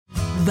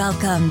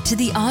Welcome to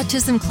the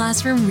Autism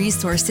Classroom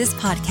Resources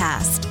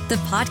Podcast, the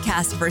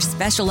podcast for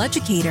special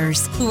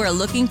educators who are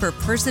looking for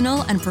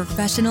personal and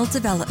professional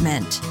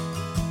development.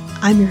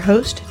 I'm your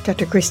host,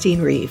 Dr.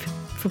 Christine Reeve.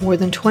 For more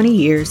than 20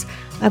 years,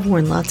 I've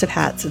worn lots of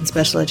hats in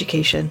special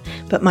education,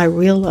 but my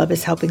real love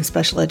is helping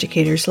special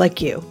educators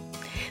like you.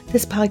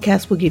 This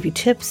podcast will give you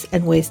tips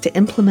and ways to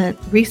implement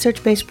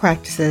research-based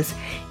practices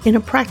in a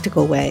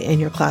practical way in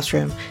your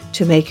classroom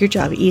to make your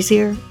job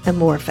easier and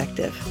more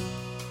effective.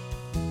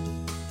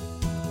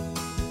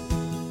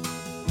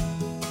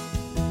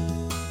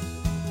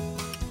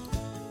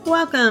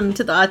 Welcome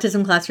to the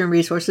Autism Classroom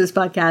Resources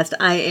Podcast.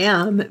 I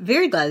am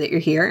very glad that you're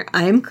here.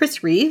 I am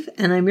Chris Reeve,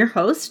 and I'm your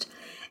host.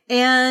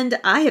 And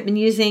I have been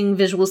using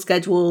visual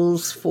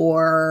schedules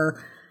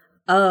for,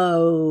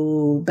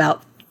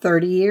 about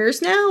 30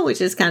 years now,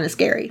 which is kind of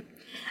scary.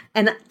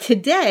 And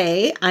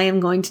today I am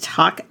going to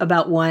talk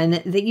about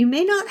one that you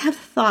may not have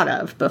thought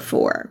of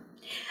before.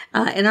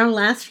 In our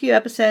last few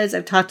episodes,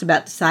 I've talked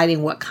about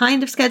deciding what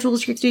kind of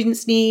schedules your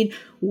students need,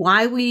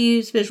 why we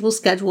use visual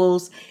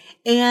schedules.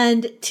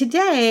 And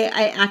today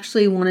I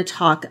actually want to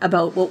talk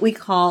about what we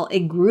call a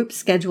group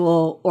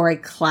schedule or a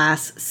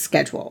class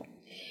schedule.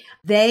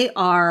 They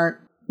are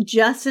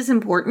just as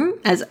important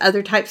as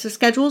other types of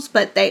schedules,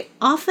 but they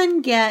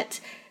often get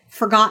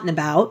forgotten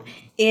about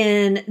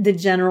in the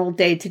general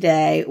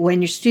day-to-day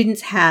when your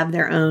students have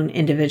their own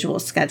individual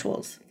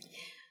schedules.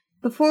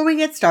 Before we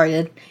get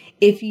started,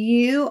 if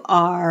you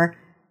are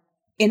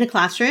in a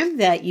classroom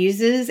that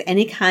uses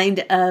any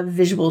kind of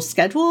visual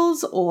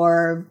schedules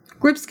or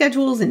group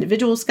schedules,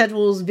 individual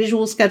schedules,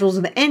 visual schedules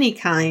of any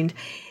kind,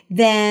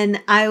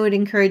 then I would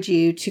encourage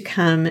you to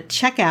come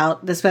check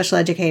out the Special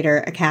Educator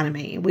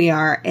Academy. We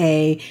are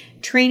a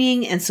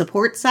training and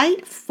support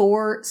site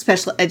for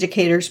special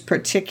educators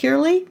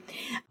particularly.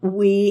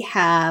 We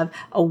have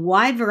a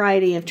wide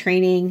variety of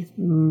training,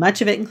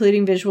 much of it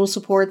including visual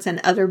supports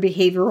and other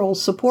behavioral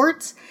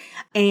supports.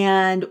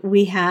 And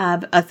we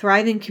have a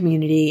thriving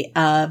community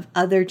of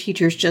other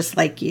teachers just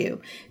like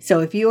you.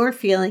 So if you are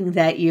feeling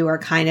that you are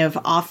kind of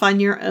off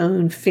on your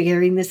own,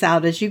 figuring this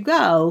out as you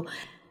go,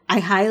 I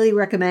highly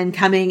recommend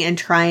coming and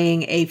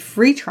trying a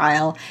free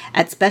trial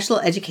at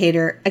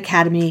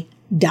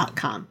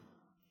specialeducatoracademy.com.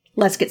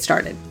 Let's get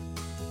started.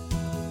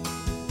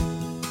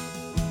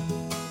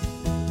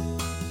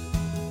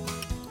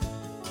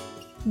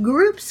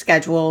 Group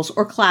schedules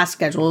or class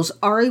schedules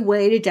are a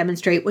way to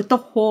demonstrate what the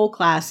whole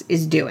class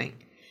is doing.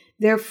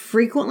 They're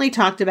frequently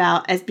talked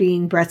about as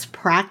being best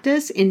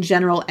practice in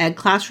general ed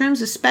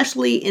classrooms,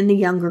 especially in the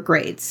younger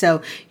grades.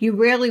 So you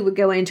rarely would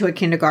go into a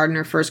kindergarten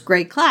or first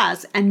grade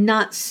class and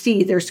not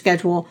see their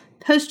schedule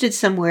posted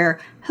somewhere,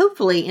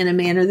 hopefully in a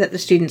manner that the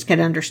students can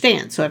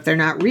understand. So if they're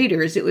not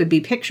readers, it would be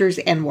pictures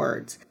and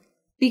words.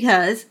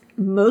 Because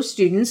most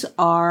students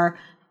are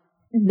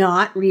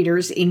not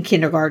readers in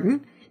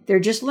kindergarten. They're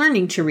just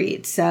learning to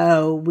read.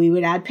 So we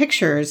would add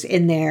pictures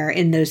in there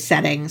in those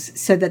settings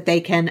so that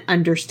they can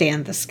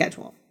understand the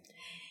schedule.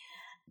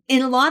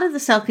 In a lot of the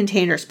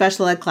self-contained or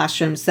special ed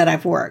classrooms that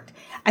I've worked,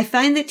 I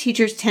find that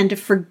teachers tend to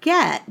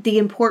forget the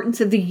importance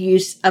of the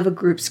use of a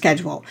group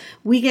schedule.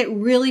 We get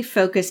really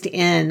focused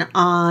in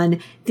on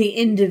the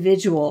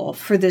individual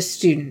for this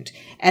student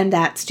and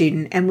that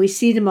student, and we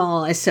see them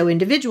all as so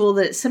individual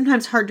that it's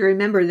sometimes hard to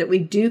remember that we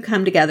do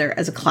come together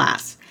as a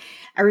class.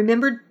 I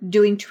remember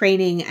doing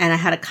training, and I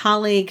had a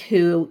colleague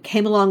who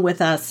came along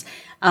with us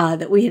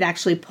that we had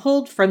actually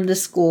pulled from the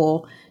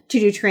school to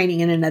do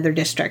training in another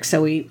district.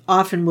 So we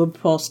often would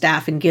pull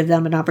staff and give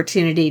them an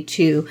opportunity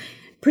to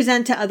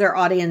present to other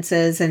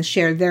audiences and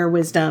share their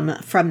wisdom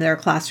from their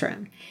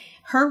classroom.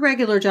 Her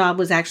regular job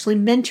was actually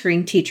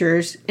mentoring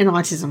teachers in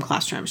autism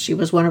classrooms. She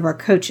was one of our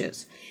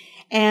coaches.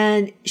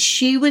 And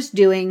she was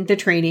doing the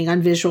training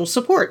on visual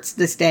supports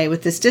this day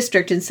with this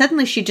district, and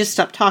suddenly she just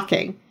stopped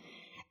talking.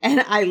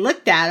 And I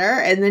looked at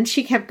her, and then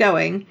she kept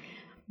going.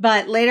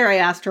 But later I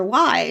asked her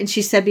why. And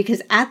she said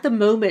because at the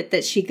moment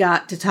that she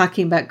got to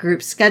talking about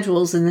group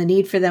schedules and the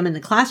need for them in the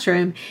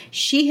classroom,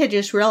 she had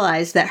just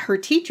realized that her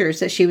teachers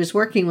that she was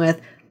working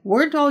with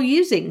weren't all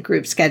using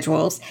group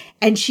schedules,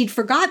 and she'd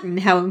forgotten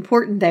how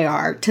important they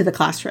are to the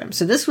classroom.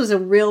 So this was a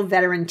real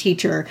veteran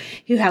teacher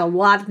who had a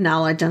lot of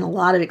knowledge and a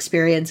lot of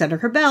experience under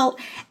her belt.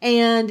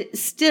 And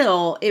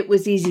still, it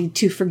was easy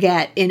to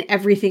forget in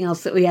everything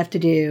else that we have to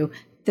do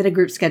that a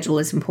group schedule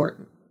is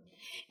important.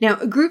 Now,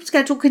 a group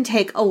schedule can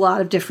take a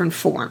lot of different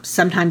forms.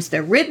 Sometimes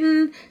they're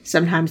written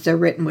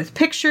with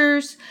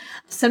pictures.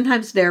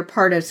 Sometimes they're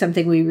part of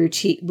something we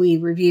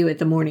review at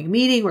the morning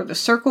meeting or the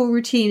circle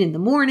routine in the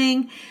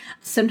morning.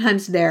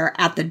 Sometimes they're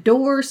at the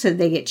door, so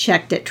they get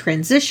checked at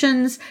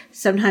transitions.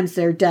 Sometimes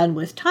they're done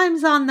with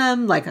times on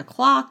them, like a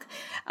clock,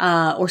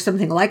 or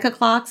something like a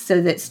clock, so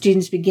that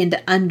students begin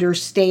to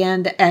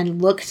understand and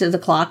look to the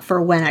clock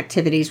for when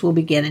activities will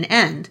begin and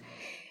end.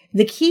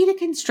 The key to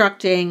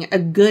constructing a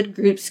good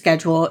group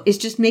schedule is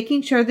just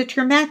making sure that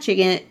you're matching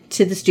it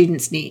to the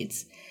student's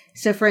needs.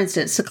 So for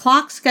instance, the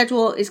clock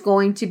schedule is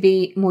going to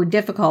be more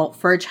difficult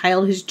for a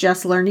child who's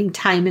just learning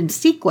time and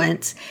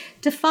sequence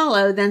to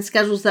follow than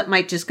schedules that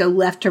might just go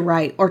left to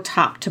right or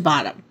top to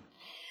bottom.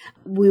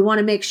 We want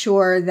to make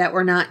sure that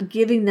we're not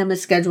giving them a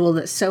schedule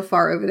that's so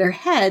far over their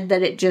head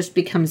that it just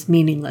becomes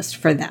meaningless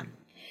for them.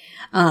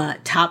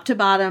 Top to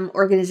bottom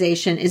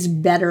organization is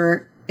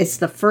better. It's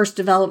the first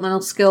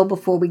developmental skill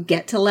before we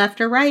get to left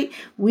or right.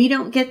 We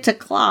don't get to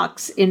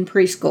clocks in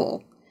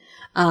preschool.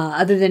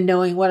 Other than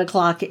knowing what a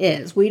clock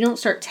is. We don't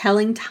start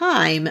telling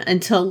time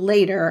until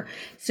later,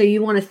 so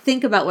you want to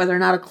think about whether or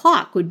not a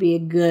clock would be a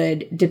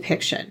good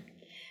depiction.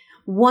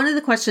 One of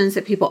the questions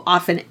that people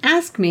often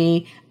ask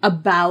me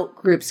about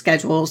group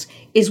schedules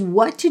is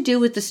what to do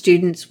with the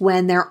students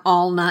when they're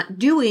all not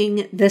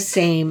doing the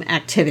same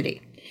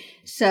activity.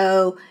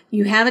 So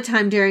you have a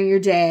time during your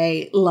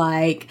day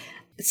like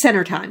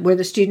center time where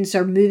the students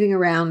are moving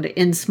around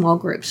in small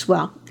groups.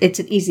 Well, it's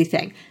an easy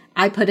thing.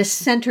 I put a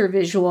center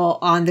visual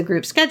on the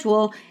group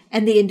schedule,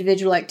 and the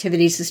individual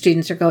activities the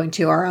students are going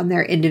to are on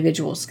their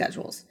individual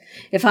schedules.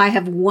 If I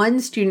have one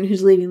student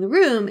who's leaving the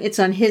room, it's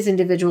on his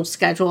individual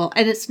schedule,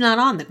 and it's not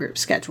on the group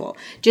schedule,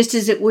 just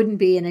as it wouldn't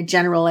be in a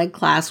general ed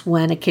class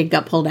when a kid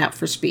got pulled out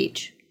for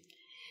speech.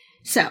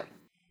 So,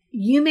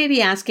 you may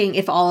be asking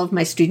if all of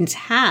my students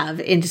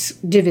have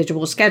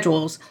individual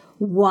schedules,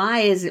 why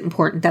is it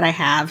important that I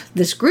have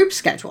this group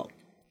schedule?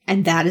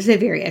 And that is a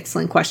very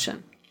excellent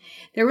question.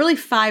 There are really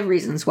 5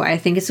 reasons why I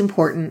think it's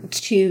important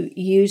to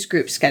use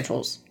group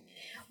schedules.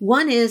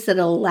 One is that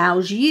it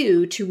allows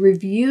you to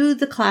review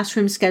the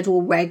classroom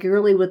schedule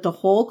regularly with the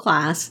whole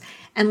class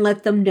and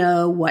let them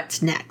know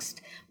what's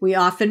next. We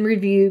often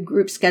review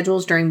group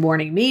schedules during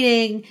morning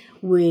meeting.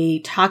 We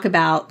talk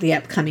about the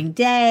upcoming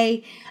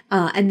day,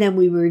 and then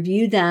we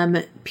review them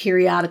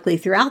periodically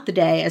throughout the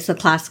day as the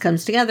class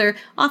comes together,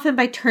 often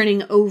by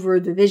turning over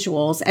the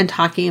visuals and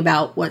talking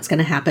about what's going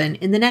to happen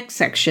in the next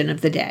section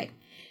of the day.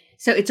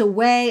 So it's a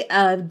way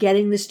of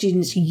getting the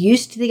students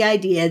used to the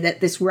idea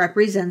that this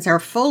represents our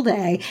full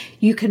day.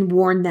 You can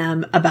warn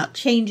them about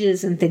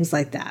changes and things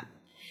like that.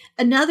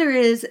 Another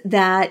is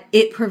that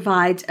it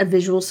provides a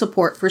visual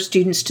support for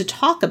students to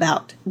talk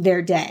about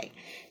their day.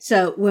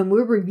 So when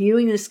we're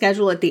reviewing the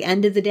schedule at the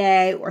end of the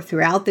day or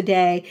throughout the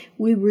day,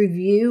 we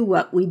review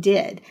what we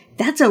did.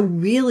 That's a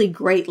really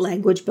great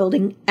language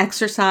building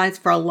exercise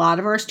for a lot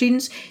of our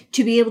students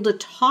to be able to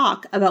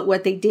talk about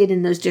what they did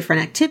in those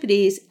different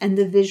activities, and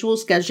the visual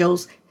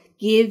schedules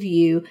give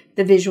you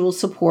the visual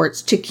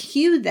supports to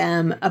cue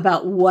them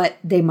about what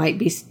they might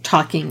be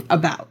talking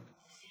about.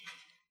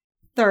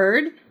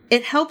 Third,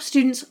 it helps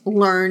students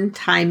learn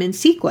time and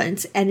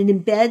sequence, and it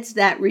embeds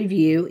that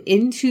review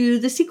into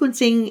the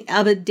sequencing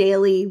of a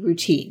daily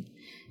routine.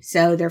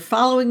 So they're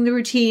following the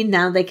routine.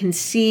 Now they can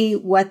see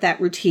what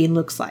that routine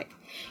looks like.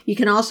 You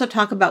can also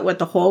talk about what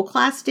the whole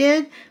class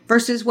did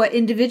versus what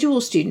individual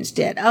students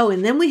did. Oh,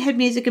 and then we had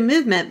music and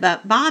movement,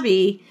 but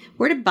Bobby,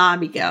 where did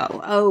Bobby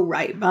go? Oh,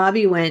 right.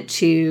 Bobby went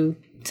to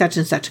such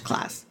and such a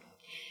class.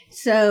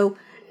 So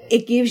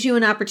it gives you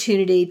an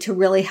opportunity to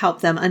really help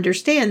them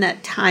understand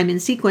that time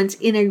and sequence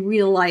in a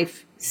real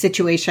life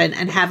situation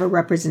and have a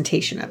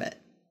representation of it.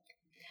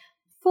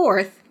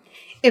 Fourth,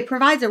 it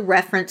provides a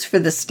reference for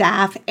the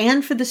staff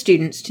and for the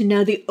students to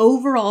know the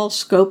overall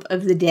scope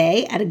of the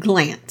day at a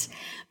glance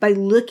by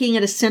looking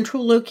at a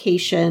central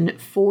location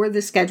for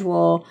the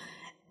schedule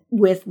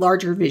with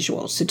larger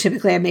visuals. So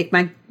typically I make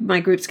my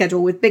group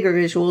schedule with bigger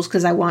visuals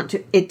because I want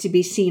it to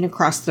be seen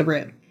across the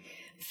room.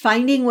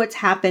 Finding what's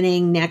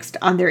happening next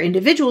on their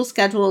individual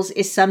schedules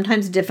is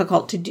sometimes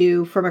difficult to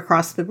do from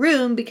across the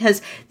room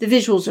because the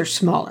visuals are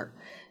smaller.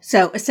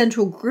 So a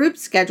central group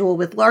schedule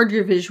with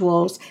larger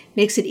visuals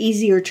makes it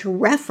easier to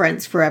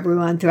reference for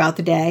everyone throughout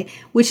the day,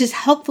 which is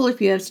helpful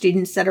if you have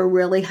students that are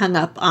really hung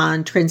up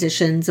on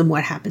transitions and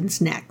what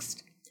happens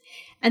next.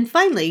 And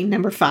finally,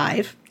 number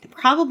 5,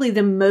 probably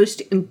the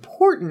most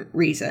important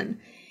reason,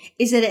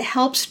 is that it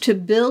helps to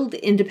build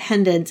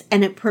independence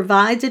and it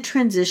provides a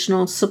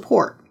transitional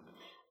support.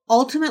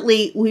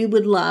 Ultimately, we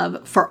would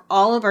love for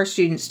all of our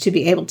students to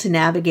be able to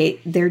navigate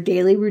their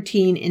daily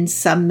routine in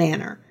some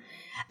manner,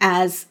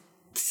 as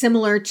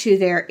similar to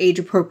their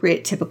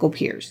age-appropriate typical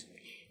peers.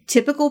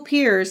 Typical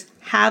peers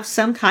have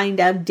some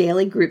kind of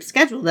daily group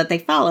schedule that they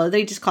follow.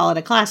 They just call it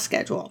a class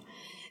schedule.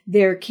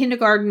 Their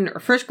kindergarten or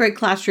first grade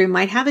classroom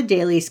might have a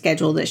daily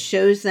schedule that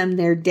shows them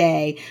their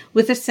day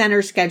with a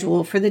center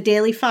schedule for the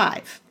daily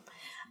 5.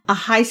 A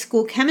high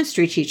school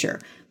chemistry teacher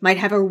might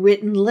have a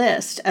written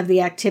list of the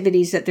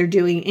activities that they're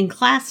doing in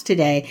class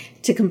today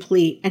to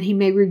complete, and he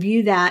may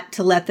review that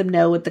to let them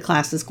know what the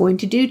class is going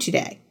to do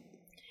today.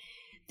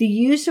 The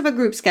use of a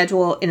group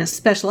schedule in a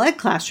special ed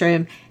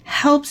classroom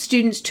helps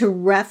students to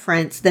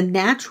reference the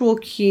natural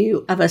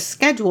cue of a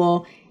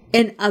schedule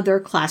in other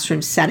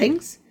classroom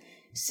settings.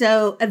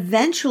 So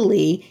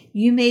eventually,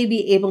 you may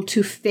be able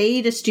to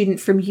fade a student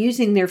from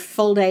using their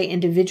full day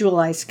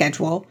individualized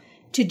schedule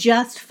to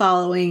just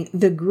following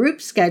the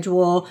group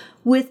schedule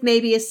with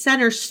maybe a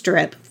center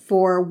strip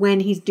for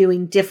when he's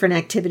doing different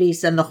activities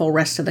than the whole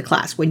rest of the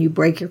class, when you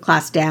break your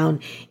class down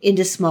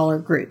into smaller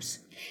groups.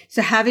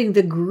 So having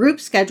the group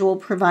schedule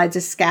provides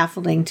a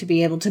scaffolding to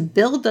be able to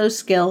build those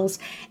skills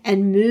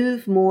and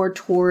move more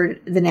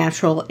toward the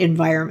natural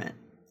environment.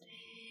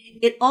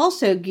 It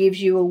also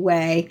gives you a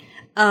way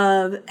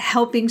of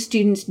helping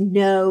students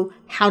know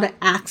how to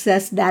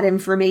access that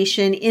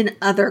information in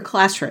other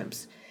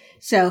classrooms.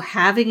 So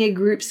having a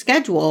group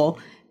schedule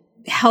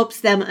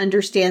helps them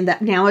understand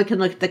that now I can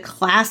look at the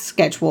class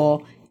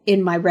schedule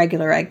in my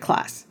regular ed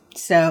class.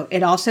 So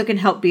it also can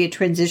help be a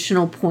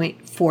transitional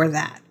point for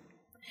that.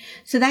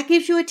 So that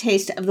gives you a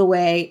taste of the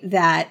way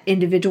that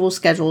individual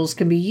schedules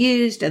can be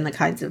used and the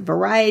kinds of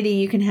variety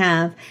you can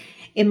have.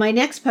 In my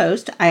next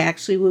post, I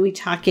actually will be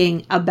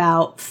talking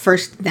about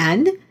First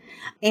Then.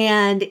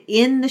 And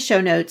in the show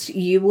notes,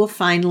 you will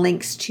find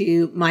links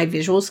to my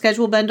visual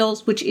schedule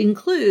bundles, which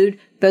include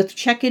both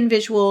check-in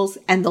visuals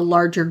and the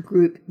larger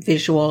group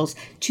visuals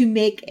to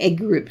make a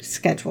group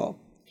schedule.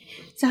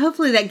 So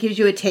hopefully that gives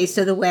you a taste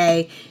of the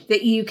way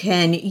that you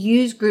can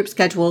use group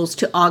schedules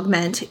to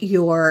augment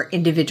your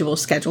individual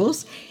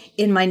schedules.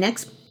 In my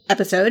next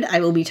episode, I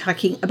will be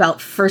talking about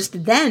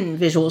First Then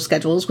visual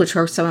schedules, which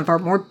are some of our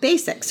more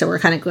basic. So we're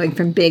kind of going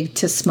from big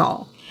to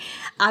small.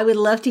 I would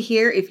love to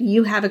hear if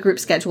you have a group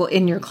schedule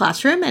in your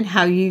classroom and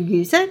how you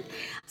use it.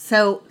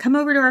 So come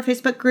over to our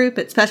Facebook group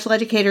at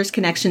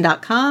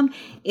specialeducatorsconnection.com,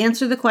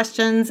 answer the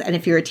questions, and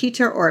if you're a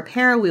teacher or a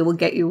para, we will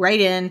get you right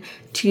in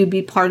to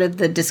be part of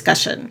the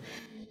discussion.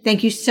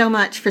 Thank you so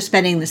much for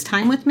spending this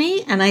time with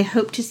me, and I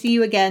hope to see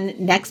you again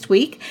next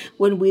week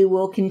when we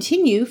will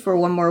continue for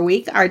one more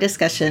week our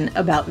discussion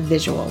about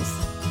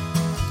visuals.